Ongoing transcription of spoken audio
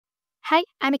Hi,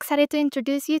 I'm excited to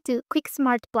introduce you to Quick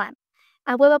Smart Plan,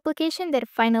 a web application that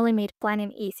finally made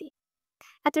planning easy.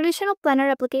 A traditional planner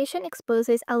application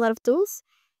exposes a lot of tools,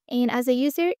 and as a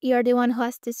user, you're the one who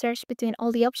has to search between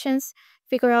all the options,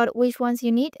 figure out which ones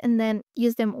you need, and then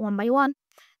use them one by one.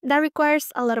 That requires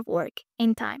a lot of work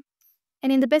and time.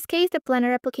 And in the best case, the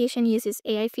planner application uses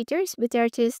AI features, but they're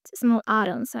just small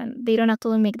add-ons and they don't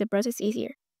actually make the process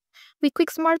easier. With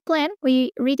Quick Smart Plan,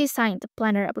 we redesigned the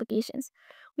planner applications.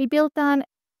 We built an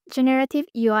generative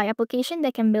UI application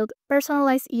that can build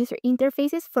personalized user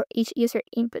interfaces for each user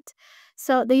input.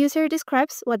 So the user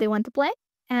describes what they want to plan,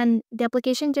 and the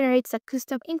application generates a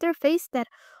custom interface that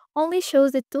only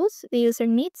shows the tools the user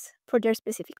needs for their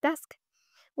specific task.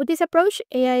 With this approach,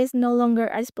 AI is no longer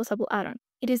a disposable add-on.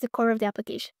 It is the core of the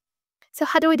application. So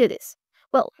how do we do this?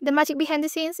 Well, the magic behind the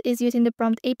scenes is using the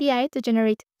prompt API to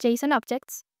generate JSON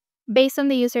objects based on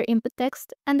the user input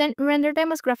text and then render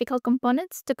them as graphical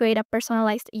components to create a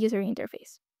personalized user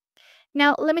interface.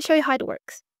 Now, let me show you how it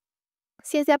works.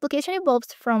 Since the application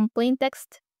evolves from plain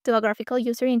text to a graphical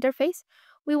user interface,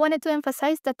 we wanted to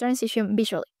emphasize that transition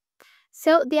visually.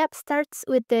 So the app starts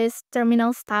with this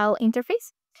terminal-style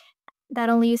interface that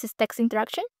only uses text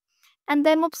interaction and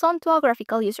then moves on to a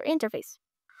graphical user interface.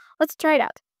 Let's try it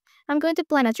out. I'm going to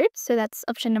plan a trip, so that's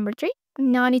option number 3.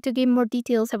 Now I need to give more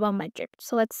details about my trip.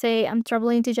 So let's say I'm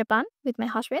traveling to Japan with my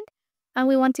husband, and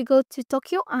we want to go to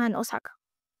Tokyo and Osaka.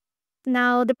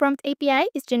 Now the prompt API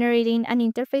is generating an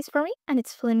interface for me, and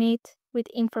it's filling it with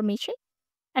information.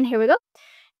 And here we go.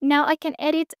 Now I can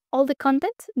edit all the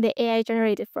content the AI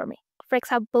generated for me. For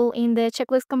example, in the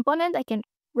checklist component, I can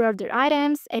reorder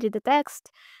items, edit the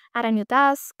text, add a new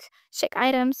task, check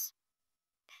items.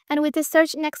 And with the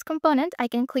Search Next component, I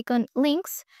can click on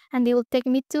links and they will take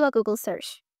me to a Google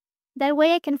search. That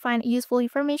way I can find useful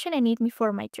information I need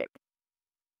for my trip.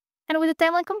 And with the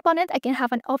Timeline component, I can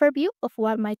have an overview of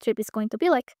what my trip is going to be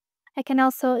like. I can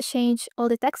also change all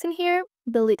the text in here,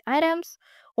 delete items,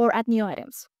 or add new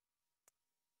items.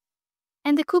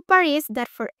 And the cool part is that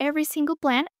for every single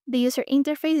plan, the user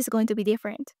interface is going to be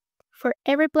different. For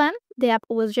every plan, the app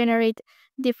will generate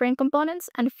different components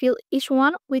and fill each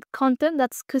one with content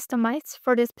that's customized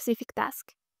for the specific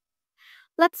task.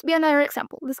 Let's be another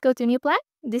example. Let's go to a new plan.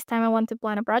 This time I want to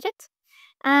plan a project.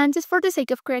 And just for the sake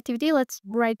of creativity, let's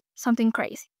write something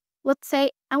crazy. Let's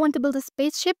say I want to build a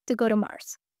spaceship to go to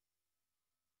Mars.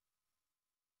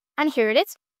 And here it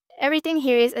is. Everything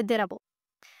here is editable.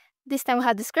 This time we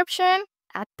have description,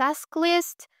 a task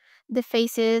list, the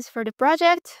phases for the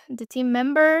project, the team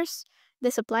members,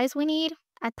 the supplies we need,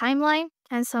 a timeline,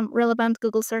 and some relevant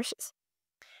Google searches.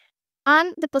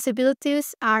 And the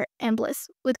possibilities are endless.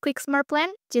 With Quick Smart Plan,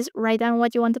 just write down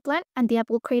what you want to plan, and the app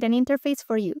will create an interface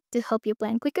for you to help you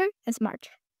plan quicker and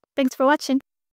smarter. Thanks for watching.